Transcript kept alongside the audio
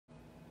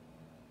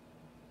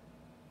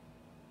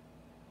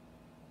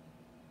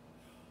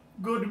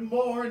Good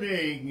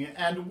morning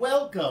and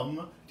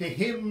welcome to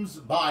Hymns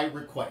by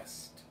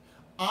Request.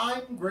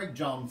 I'm Greg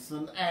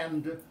Johnson,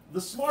 and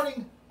this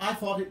morning I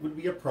thought it would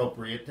be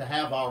appropriate to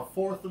have our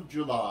 4th of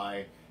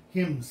July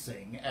hymn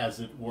sing, as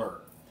it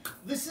were.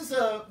 This is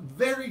a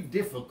very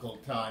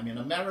difficult time in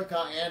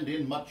America and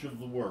in much of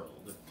the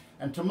world.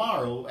 And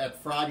tomorrow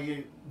at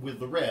Friday with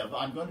the Rev,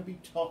 I'm going to be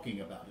talking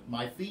about it.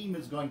 My theme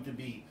is going to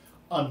be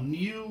a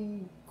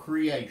new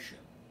creation,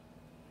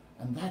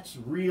 and that's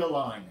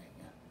realigning.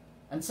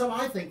 And so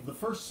I think the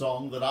first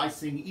song that I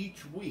sing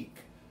each week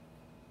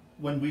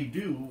when we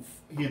do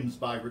Hymns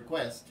by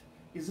Request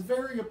is a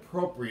very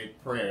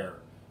appropriate prayer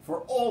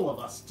for all of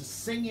us to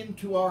sing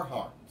into our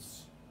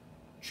hearts.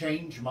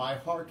 Change my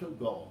heart, O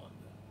God,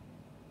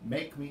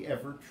 make me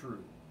ever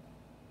true.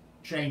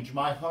 Change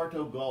my heart,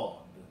 O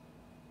God,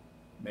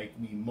 make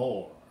me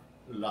more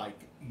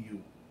like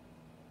you.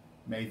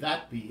 May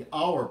that be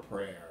our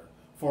prayer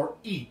for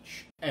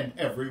each and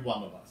every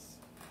one of us.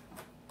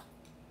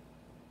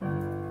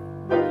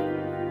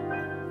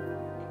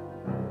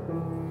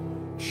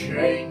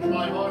 Change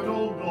my heart,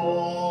 O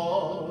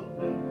God,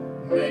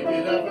 make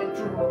it ever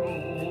true.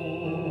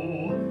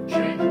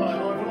 Change my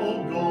heart,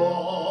 O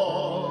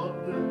God,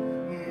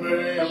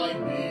 may I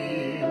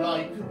be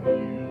like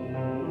you.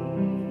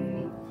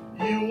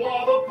 You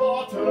are the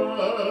potter,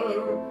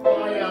 I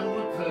am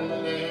the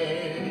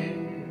clay.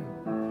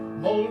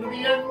 Mold me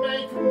and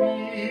make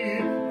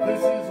me,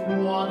 this is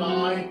what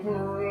I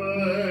pray.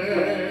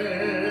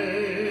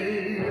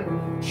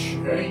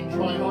 Change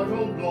my heart, O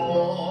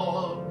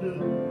God,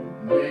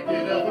 make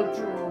it ever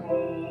true.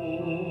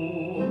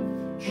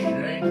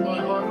 Change my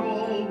heart,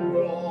 O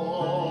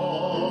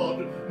God,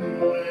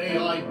 may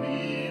I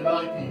be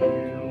like you.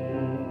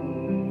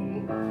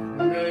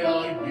 May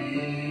I be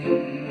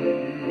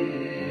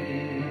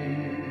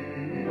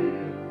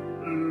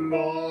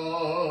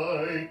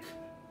like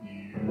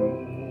you.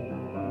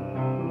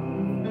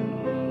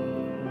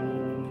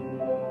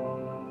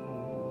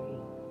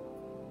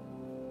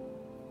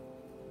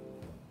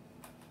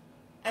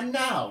 And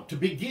now, to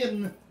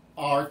begin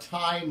our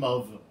time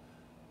of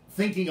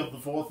thinking of the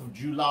 4th of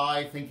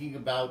July, thinking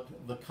about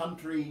the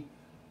country,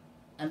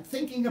 and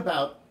thinking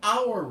about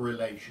our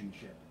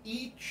relationship,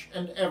 each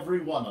and every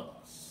one of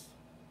us,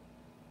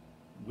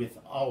 with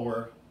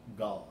our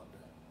God.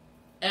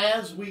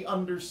 As we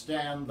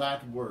understand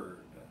that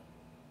word,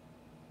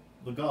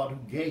 the God who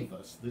gave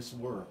us this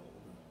world,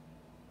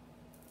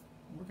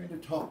 we're going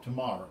to talk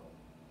tomorrow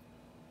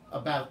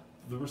about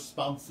the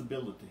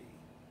responsibility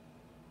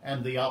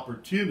and the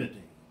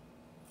opportunity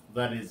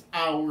that is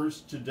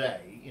ours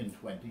today in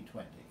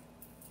 2020.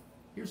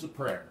 Here's a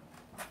prayer.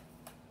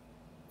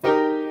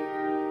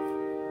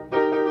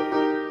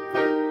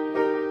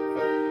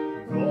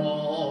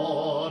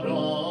 God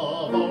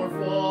of our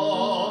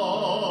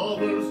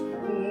fathers,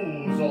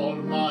 whose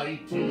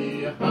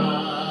almighty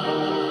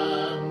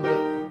hand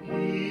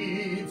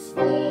leads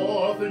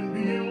forth in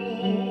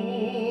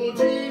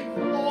beauty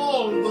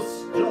all the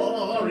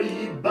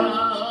starry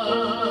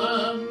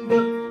band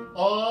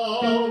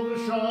of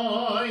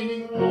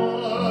shining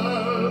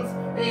worlds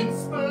in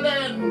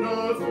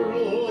splendor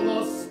through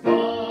the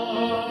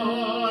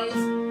skies,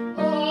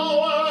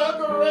 our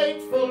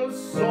grateful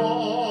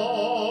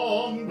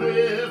song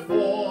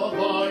before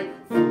thy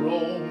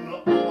throne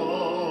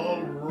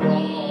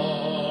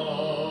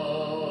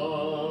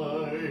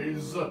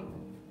arise.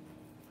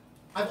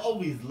 I've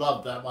always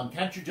loved that one.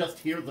 Can't you just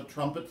hear the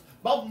trumpets?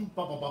 Bum,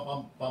 bum, bum, bum,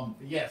 bum, bum.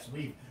 Yes,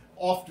 we've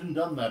often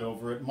done that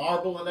over at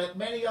Marble and at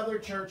many other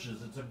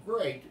churches. It's a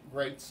great,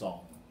 great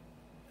song.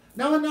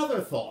 Now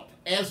another thought,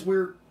 as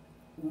we're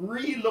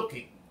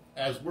re-looking,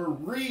 as we're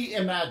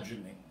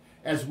reimagining,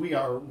 as we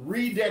are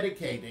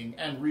rededicating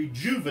and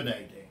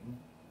rejuvenating,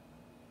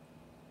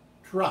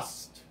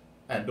 trust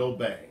and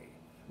obey.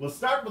 We'll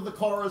start with the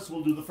chorus,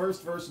 we'll do the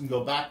first verse and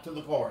go back to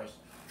the chorus.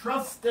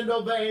 Trust and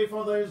obey,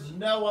 for there's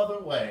no other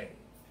way.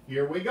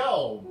 Here we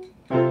go.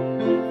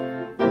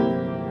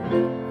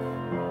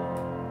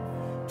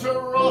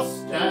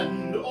 Trust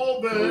and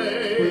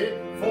obey,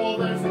 for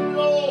there's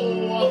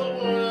no other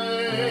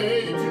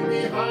way to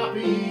be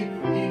happy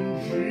in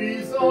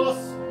Jesus,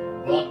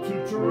 but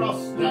to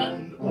trust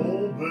and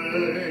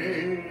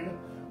obey.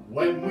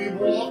 When we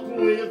walk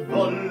with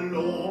the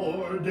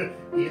Lord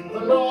in the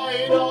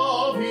light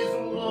of His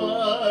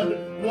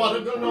word, what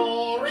a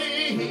glory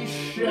He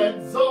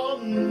sheds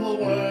on the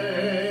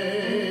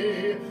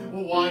way.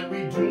 While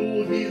we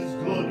do His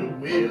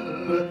good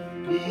will,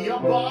 He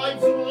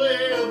abides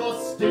with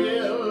us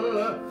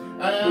still,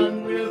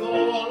 and with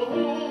all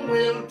who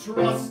will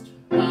trust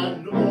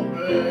and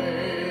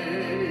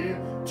obey.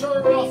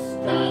 Trust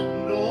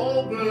and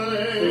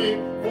obey,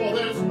 for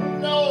there's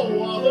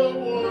no other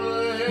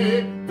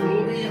way to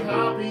be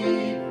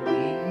happy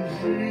in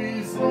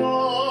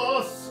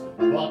Jesus,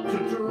 but to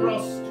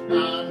trust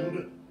and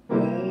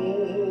obey.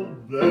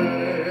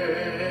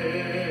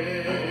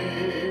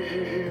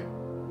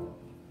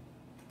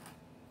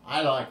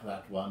 I like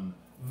that one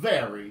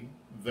very,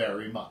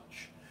 very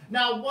much.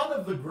 Now, one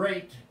of the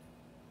great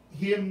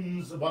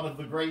hymns, one of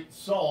the great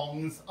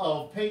songs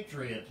of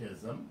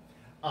patriotism.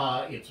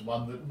 It's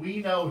one that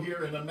we know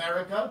here in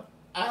America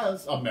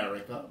as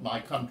America, my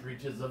country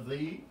 'tis of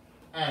thee,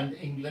 and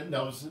England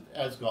knows it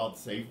as God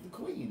Save the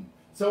Queen.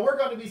 So we're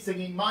going to be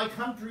singing My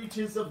Country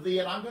 'Tis of Thee,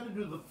 and I'm going to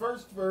do the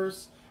first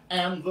verse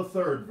and the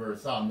third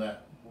verse on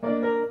that.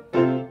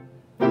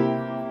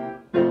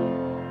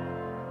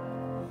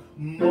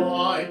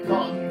 My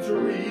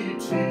country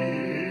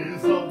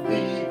 'tis of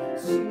thee,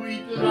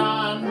 sweet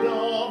land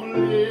of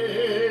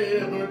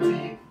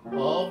liberty,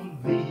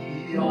 of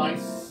thee I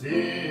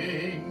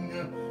sing.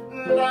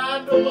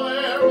 Land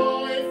where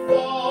my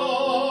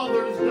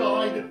fathers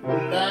died,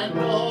 land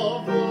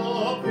of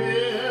the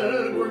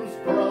pilgrim's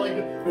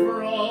pride,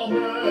 from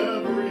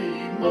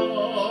every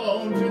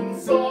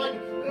mountainside,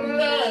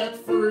 let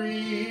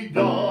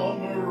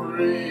freedom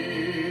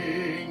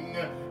ring.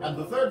 And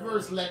the third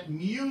verse, let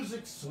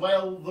music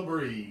swell the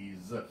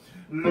breeze.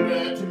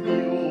 Let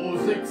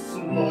music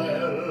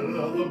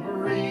swell the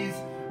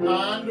breeze,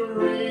 and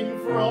ring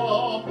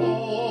from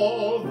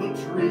all the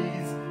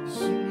trees,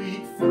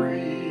 sweet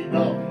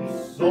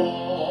freedom's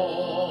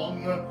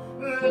song.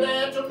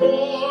 Let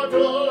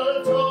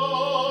mortal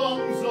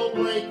tongues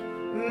awake,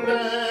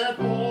 let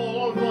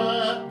all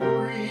that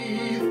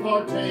breathe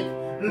partake,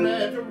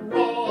 let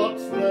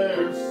rocks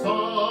their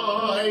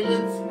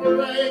silence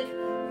break,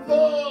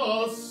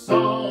 the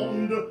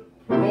sound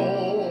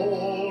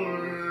prolong.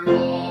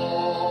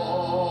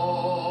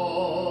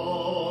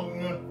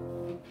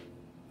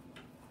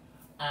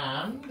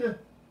 And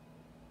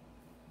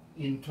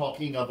in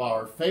talking of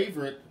our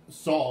favorite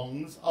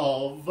songs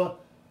of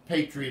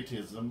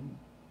patriotism,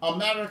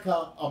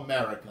 America,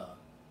 America,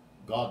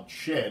 God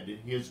shed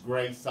his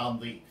grace on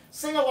thee.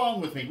 Sing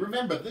along with me.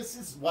 Remember, this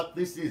is what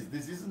this is.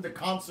 This isn't a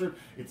concert.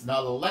 It's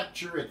not a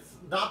lecture. It's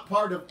not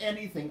part of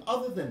anything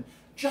other than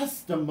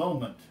just a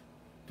moment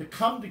to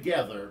come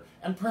together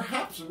and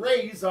perhaps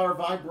raise our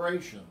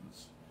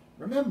vibrations.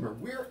 Remember,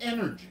 we're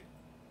energy.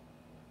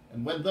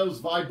 And when those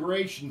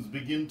vibrations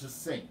begin to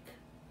sink,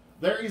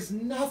 there is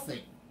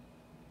nothing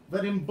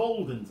that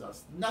emboldens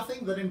us,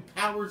 nothing that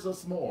empowers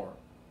us more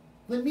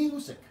than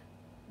music.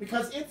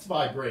 Because it's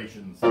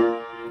vibrations.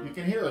 You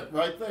can hear it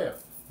right there.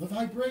 The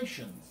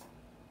vibrations.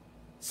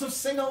 So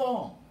sing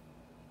along.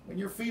 When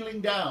you're feeling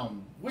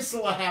down,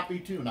 whistle a happy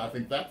tune. I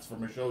think that's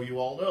from a show you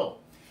all know.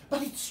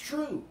 But it's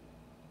true.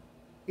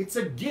 It's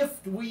a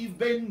gift we've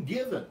been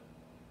given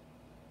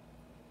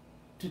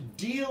to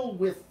deal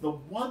with the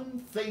one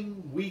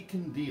thing we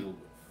can deal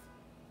with.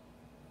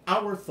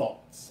 Our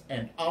thoughts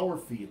and our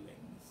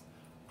feelings.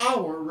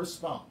 Our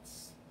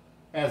response.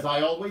 As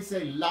I always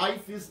say,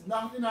 life is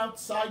not an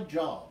outside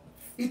job.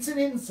 It's an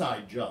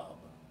inside job.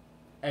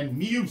 And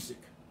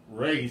music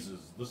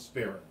raises the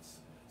spirits.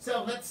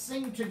 So let's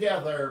sing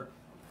together,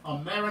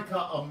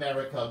 America,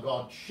 America,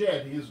 God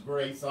shed his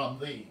grace on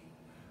thee.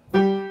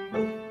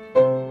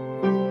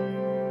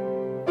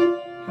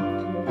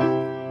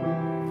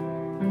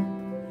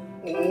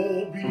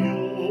 Oh,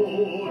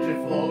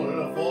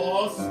 beautiful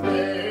for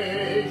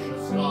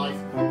spacious skies,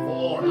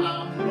 for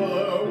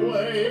amber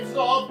waves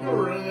of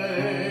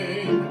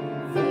grain,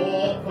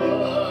 for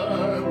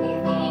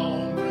purple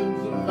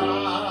mountains of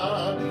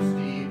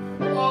majesty,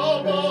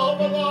 above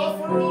the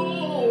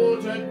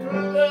fruited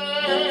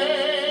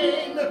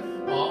plain.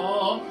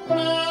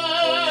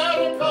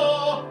 America,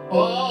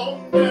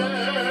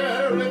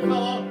 America,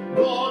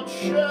 God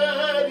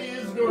shed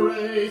his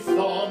grace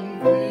on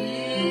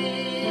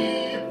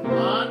thee,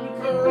 and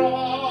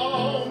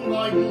crown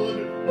thy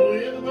good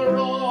with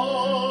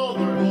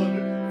brotherhood,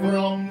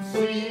 from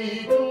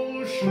sea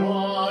to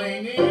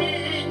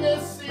shining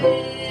sea.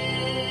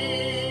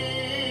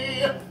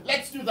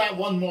 Let's do that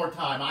one more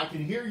time. I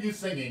can hear you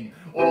singing.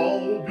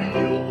 Oh,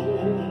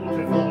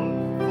 beautiful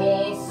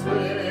for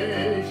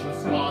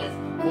spacious skies,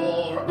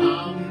 for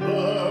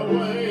amber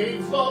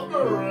waves of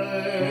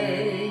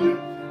grain,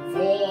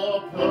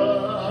 for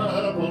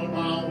purple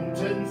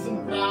mountains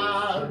and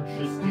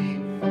majesty,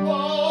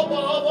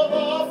 above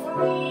the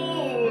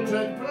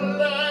fruited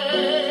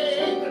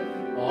plain.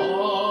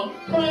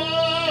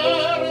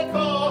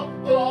 America,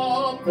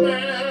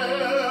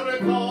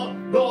 America,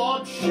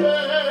 God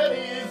shed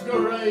his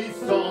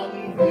grace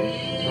on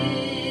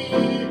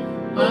thee,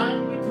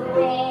 and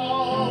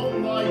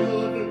crown thy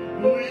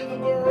good with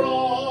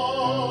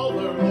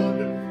brotherhood,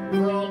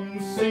 from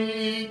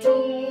sea to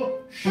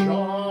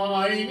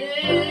shining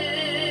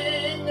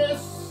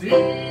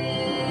sea.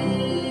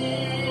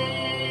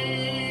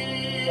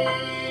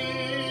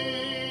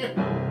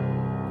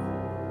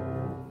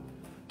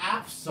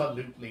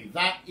 Absolutely.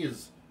 That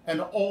is an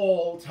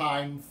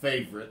all-time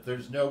favorite.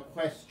 There's no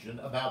question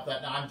about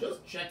that. Now, I'm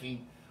just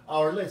checking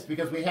our list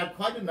because we had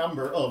quite a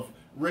number of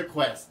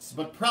requests,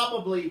 but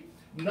probably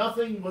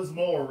nothing was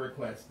more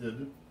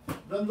requested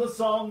than the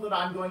song that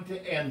I'm going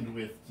to end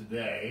with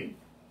today.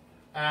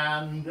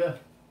 And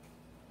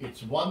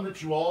it's one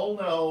that you all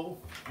know.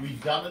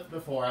 We've done it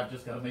before. I've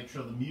just got to make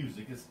sure the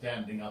music is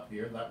standing up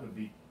here. That would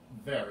be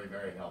very,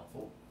 very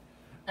helpful.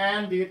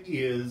 And it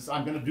is,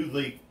 I'm going to do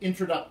the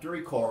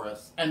introductory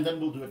chorus, and then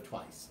we'll do it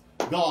twice.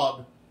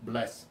 God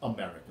bless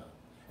America.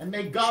 And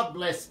may God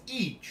bless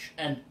each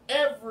and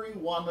every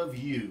one of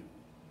you.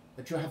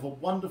 That you have a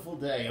wonderful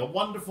day, a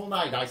wonderful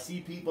night. I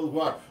see people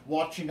who are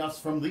watching us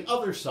from the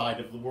other side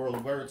of the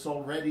world where it's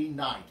already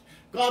night.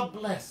 God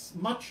bless.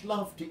 Much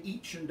love to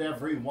each and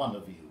every one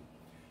of you.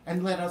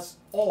 And let us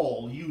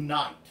all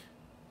unite.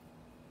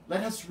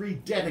 Let us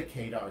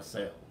rededicate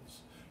ourselves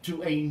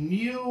to a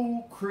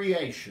new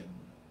creation,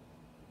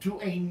 to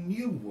a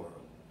new world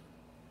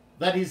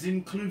that is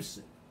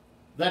inclusive,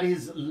 that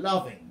is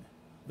loving,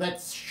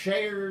 that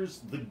shares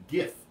the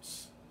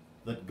gifts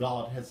that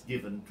God has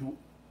given to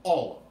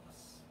all of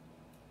us.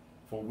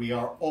 For we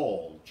are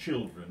all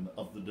children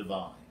of the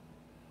divine.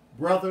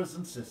 Brothers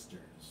and sisters,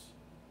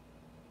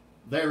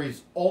 there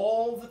is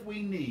all that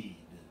we need,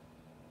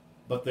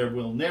 but there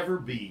will never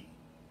be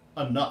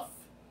enough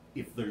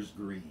if there's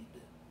greed.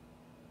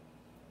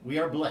 We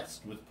are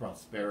blessed with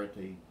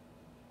prosperity.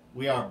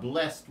 We are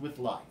blessed with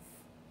life.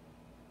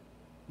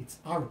 It's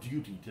our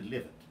duty to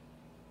live it,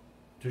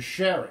 to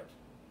share it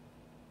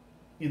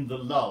in the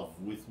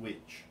love with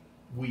which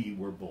we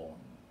were born.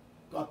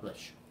 God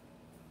bless you.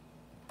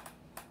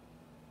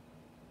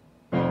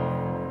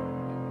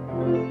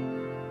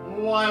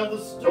 While the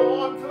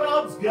storm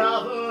clouds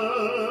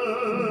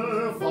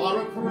gather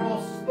far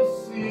across the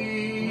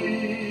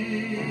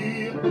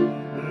sea,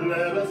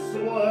 let us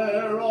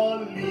swear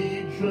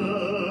allegiance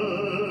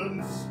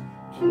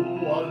to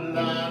a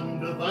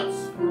land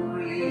that's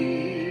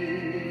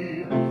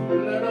free.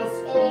 Let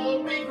us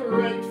all be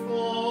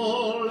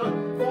grateful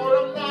for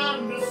a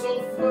land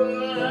so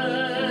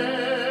fair,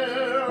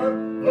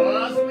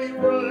 as we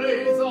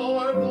raise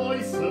our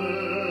voices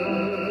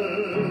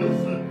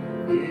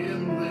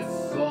in this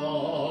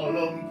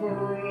solemn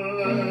prayer.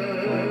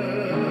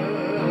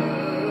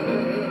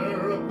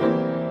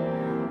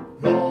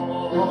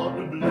 God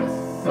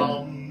bless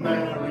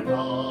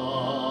America,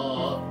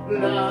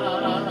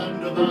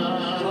 land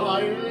that I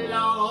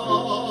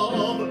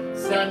love.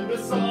 Stand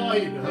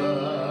beside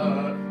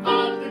her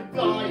and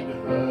guide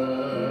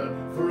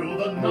her through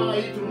the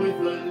night with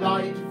the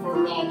light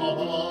from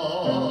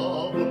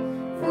above.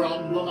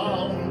 From the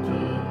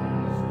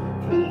mountains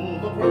to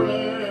the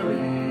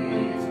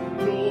prairies,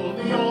 to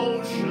the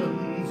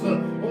oceans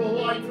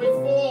white with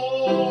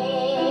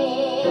foam.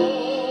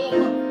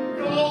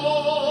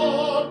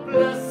 God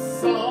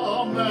bless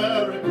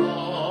America,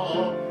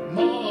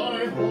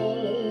 my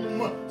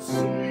home,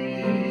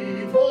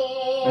 sweet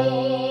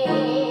home.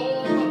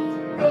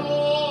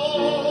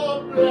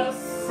 God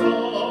bless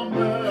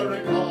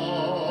America,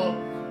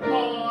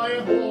 my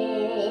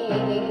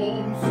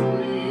home,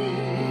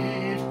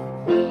 sweet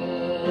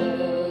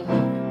home.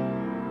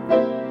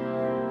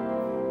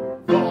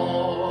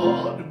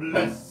 God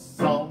bless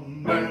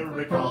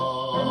America,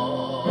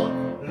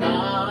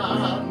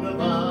 land that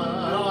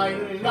I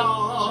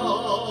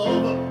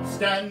love.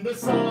 Stand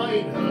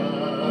beside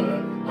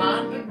her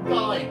and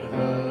guide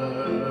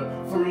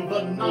her through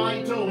the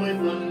night with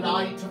the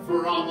light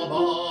from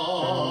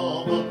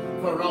above.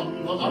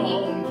 From the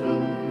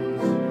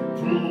mountains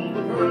to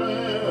the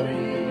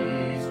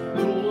prairies,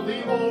 to the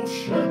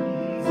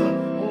oceans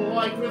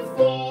white with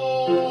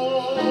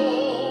foam.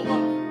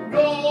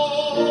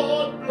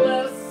 God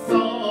bless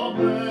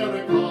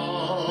America,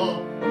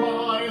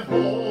 my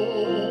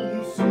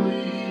home,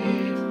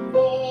 sweet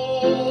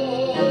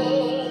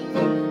home.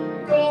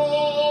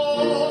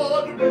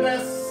 God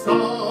bless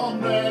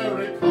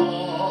America,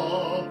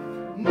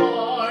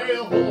 my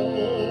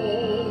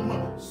home,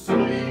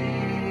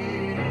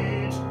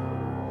 sweet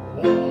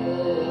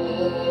home.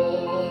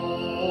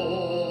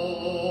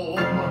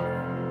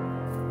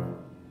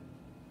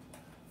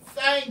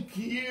 Thank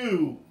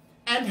you,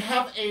 and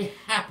have a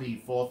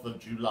happy 4th of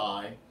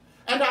July.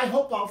 And I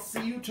hope I'll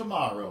see you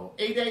tomorrow,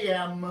 8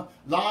 a.m.,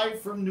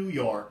 live from New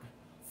York,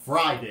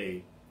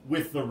 Friday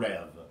with the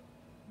Rev.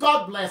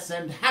 God bless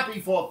and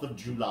happy 4th of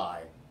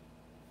July.